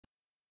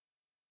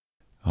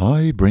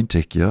Hi,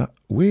 BrenTech here,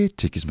 where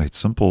tech is made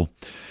simple.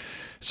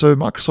 So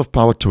Microsoft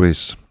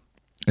PowerToys,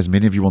 as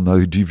many of you will know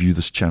who do view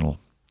this channel,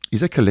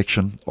 is a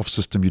collection of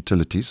system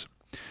utilities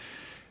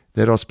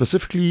that are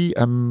specifically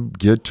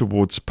geared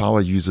towards power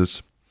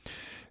users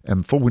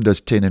for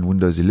Windows 10 and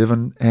Windows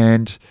 11.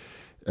 And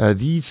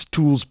these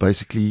tools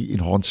basically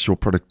enhance your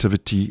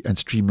productivity and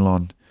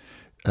streamline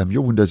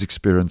your Windows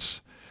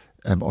experience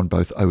on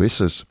both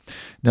OSs.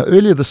 Now,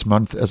 earlier this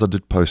month, as I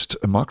did post,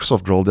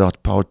 Microsoft rolled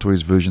out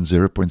PowerToys version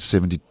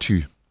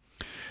 0.72,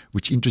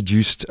 which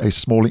introduced a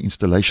smaller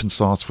installation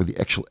size for the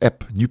actual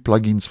app, new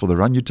plugins for the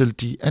Run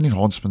utility, and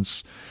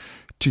enhancements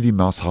to the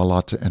mouse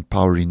highlighter and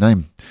power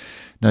rename.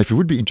 Now, if you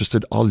would be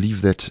interested, I'll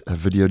leave that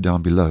video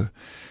down below.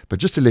 But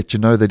just to let you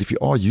know that if you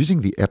are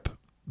using the app,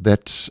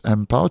 that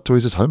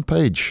PowerToys'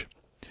 homepage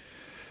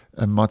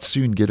might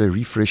soon get a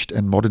refreshed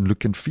and modern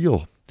look and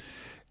feel.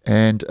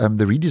 And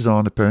the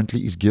redesign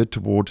apparently is geared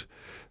toward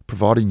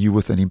providing you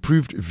with an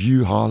improved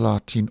view,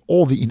 highlighting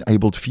all the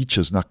enabled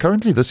features. Now,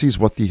 currently, this is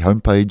what the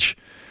homepage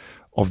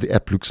of the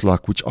app looks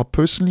like, which I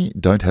personally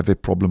don't have a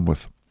problem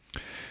with.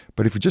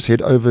 But if we just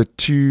head over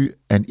to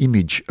an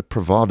image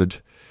provided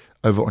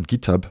over on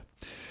GitHub,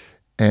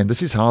 and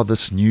this is how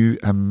this new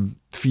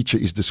feature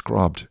is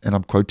described, and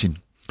I'm quoting,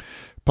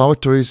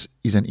 PowerToys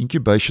is an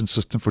incubation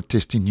system for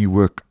testing new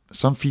work.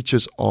 Some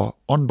features are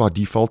on by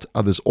default,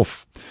 others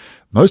off.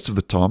 Most of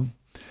the time,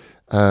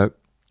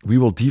 we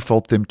will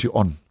default them to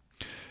on,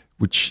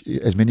 which,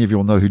 as many of you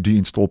will know who do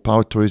install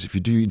PowerToys, if you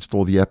do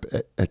install the app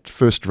at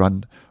first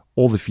run,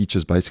 all the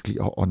features basically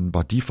are on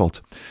by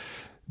default.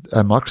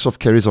 Microsoft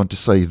carries on to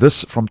say,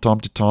 this from time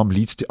to time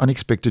leads to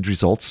unexpected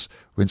results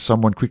when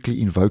someone quickly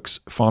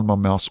invokes Find My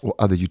Mouse or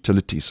other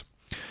utilities.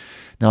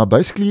 Now,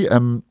 basically,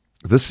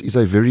 this is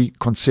a very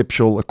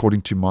conceptual,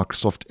 according to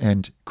Microsoft,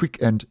 and quick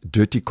and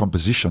dirty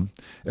composition,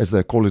 as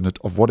they're calling it,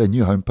 of what a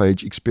new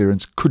homepage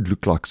experience could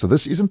look like. So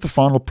this isn't the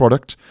final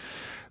product.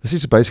 This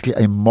is basically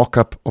a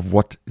mock-up of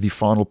what the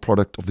final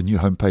product of the new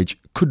homepage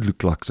could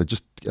look like. So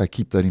just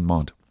keep that in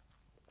mind.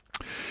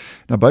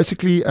 Now,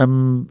 basically,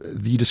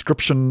 the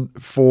description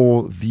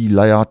for the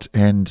layout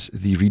and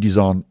the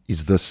redesign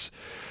is this.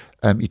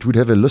 It would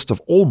have a list of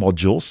all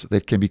modules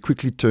that can be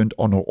quickly turned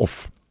on or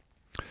off,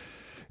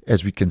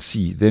 as we can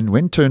see. Then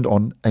when turned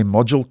on, a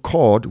module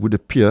card would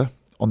appear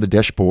on the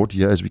dashboard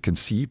here, as we can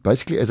see,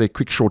 basically as a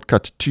quick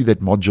shortcut to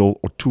that module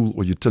or tool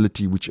or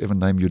utility, whichever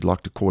name you'd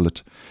like to call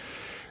it.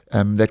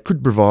 That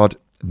could provide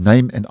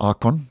name and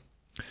icon,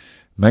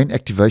 main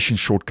activation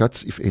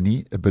shortcuts, if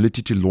any,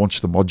 ability to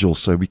launch the module,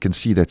 so we can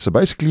see that. So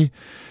basically,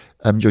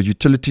 your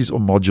utilities or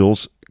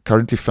modules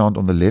currently found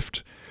on the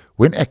left,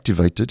 when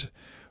activated,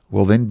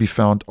 will then be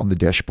found on the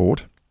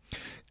dashboard.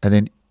 And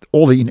then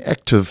all the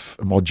inactive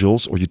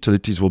modules or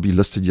utilities will be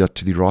listed here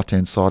to the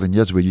right-hand side. And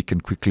here's where you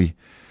can quickly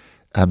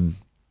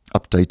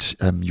update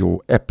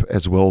your app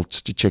as well,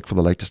 just to check for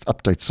the latest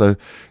updates. So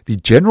the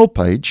general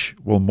page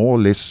will more or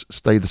less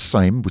stay the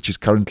same, which is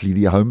currently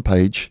the home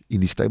page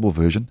in the stable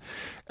version.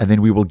 And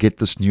then we will get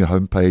this new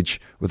home page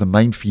with the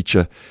main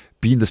feature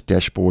being this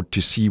dashboard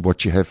to see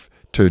what you have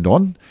turned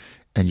on,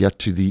 and yet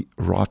to the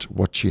right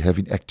what you have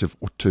inactive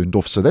or turned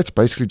off. So that's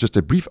basically just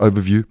a brief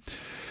overview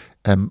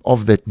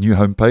of that new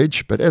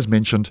homepage. But as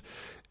mentioned,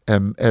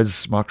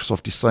 as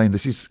Microsoft is saying,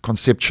 this is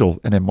conceptual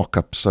and a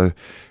mock-up, so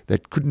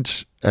that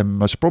couldn't,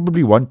 most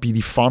probably won't be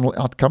the final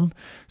outcome.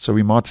 So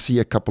we might see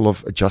a couple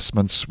of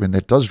adjustments when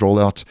that does roll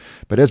out.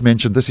 But as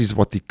mentioned, this is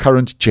what the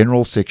current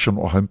general section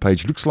or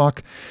homepage looks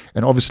like.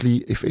 And obviously,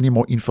 if any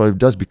more info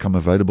does become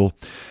available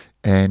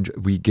and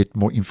we get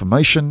more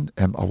information,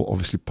 I will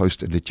obviously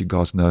post and let you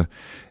guys know,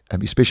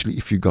 especially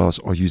if you guys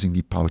are using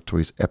the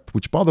PowerToys app,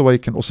 which, by the way,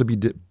 can also be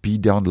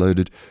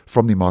downloaded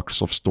from the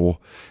Microsoft Store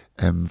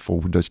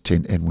for Windows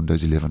 10 and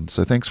Windows 11.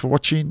 So thanks for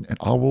watching, and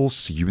I will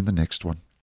see you in the next one.